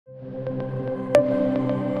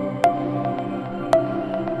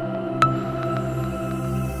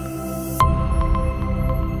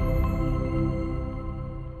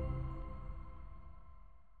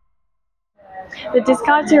The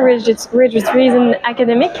DESCAR-T registry is an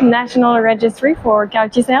academic national registry for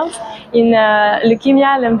CAR-T cells in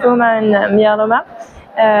leukemia, lymphoma, and myeloma.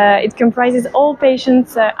 It comprises all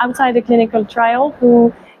patients outside the clinical trial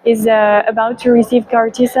who is about to receive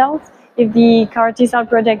CAR-T cells if the CAR-T cell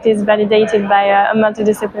project is validated by a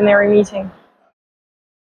multidisciplinary meeting.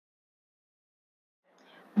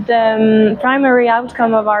 The primary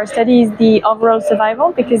outcome of our study is the overall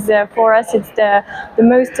survival, because for us it's the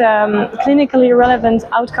most clinically relevant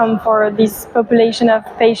outcome for this population of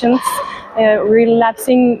patients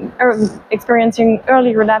relapsing or experiencing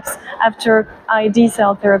early relapse after ID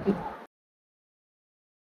cell therapy.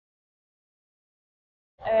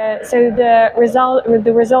 So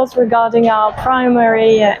the results regarding our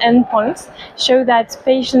primary endpoints show that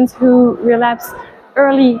patients who relapse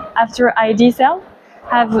early after ID cell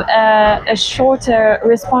have a shorter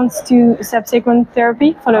response to subsequent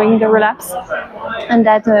therapy following the relapse, and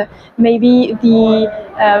that maybe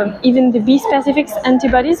even the B-specific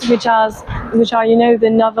antibodies, which are the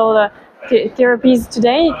novel therapies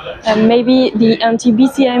today, maybe the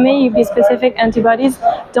anti-BCMA B-specific antibodies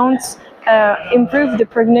don't improve the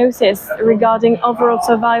prognosis regarding overall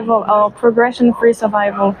survival or progression-free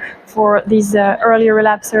survival for these early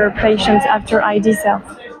relapser patients after ID cell.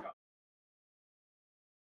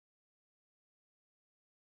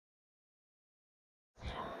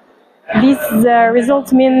 These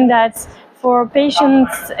results mean that for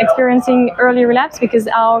patients experiencing early relapse, because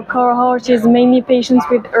our cohort is mainly patients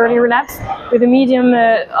with early relapse, with a medium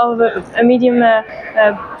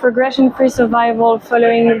progression-free survival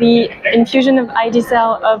following the infusion of ID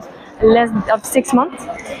cell of less of 6 months,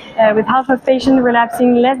 with half of patients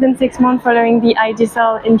relapsing less than 6 months following the ID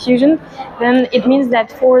cell infusion, then it means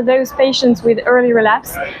that for those patients with early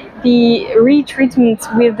relapse, the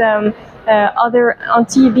retreatment with other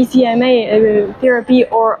anti-BCMA therapy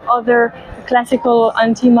or other classical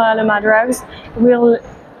anti-myeloma drugs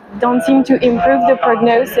don't seem to improve the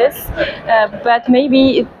prognosis, but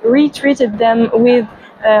maybe retreated them with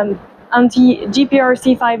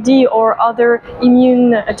anti-GPRC5D or other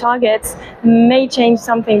immune targets may change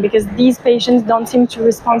something, because these patients don't seem to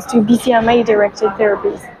respond to BCMA-directed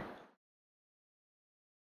therapies.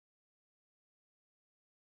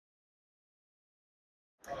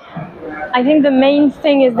 I think the main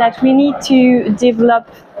thing is that we need to develop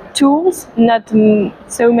tools, not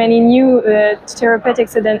so many new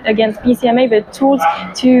therapeutics against BCMA, but tools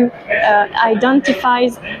to identify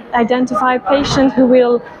patients who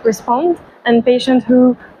will respond and patients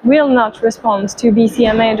who will not respond to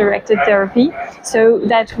BCMA-directed therapy, so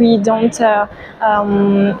that we don't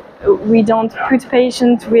put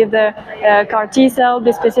patients with CAR-T cell,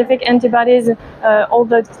 bispecific antibodies, all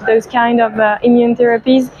those kind of immune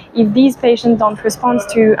therapies, if these patients don't respond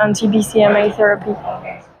to anti-BCMA therapy.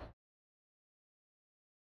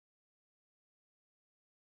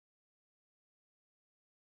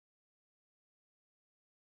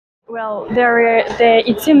 Well,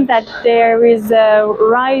 it seems that there is a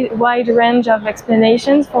wide range of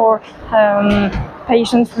explanations for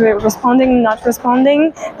patients responding, not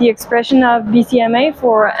responding, the expression of BCMA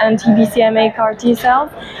for anti-BCMA CAR-T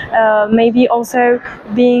cells, maybe also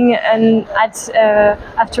being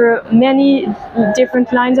after many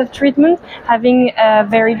different lines of treatment, having a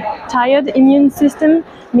very tired immune system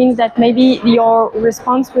means that maybe your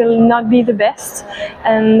response will not be the best.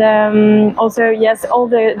 And also, yes, all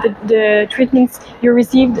the treatments you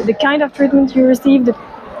received, the kind of treatment you received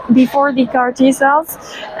before the CAR-T cells,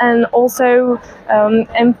 and also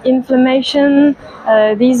inflammation,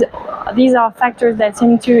 these are factors that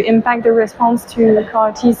seem to impact the response to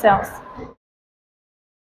CAR-T cells.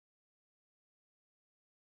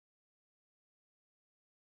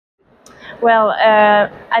 Well,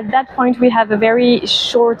 at that point we have a very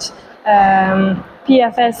short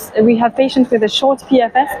PFS. We have patients with a short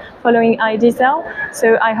PFS following ID cell,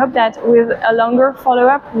 so I hope that with a longer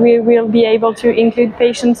follow-up we will be able to include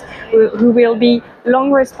patients who will be long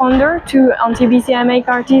responder to anti-BCMA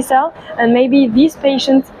CAR-T cell, and maybe these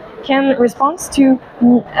patients can respond to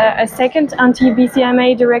a second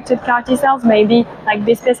anti-BCMA directed CAR-T cells, maybe like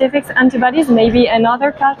bispecific antibodies, maybe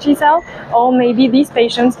another CAR-T cell, or maybe these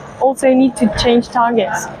patients also need to change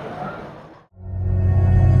targets.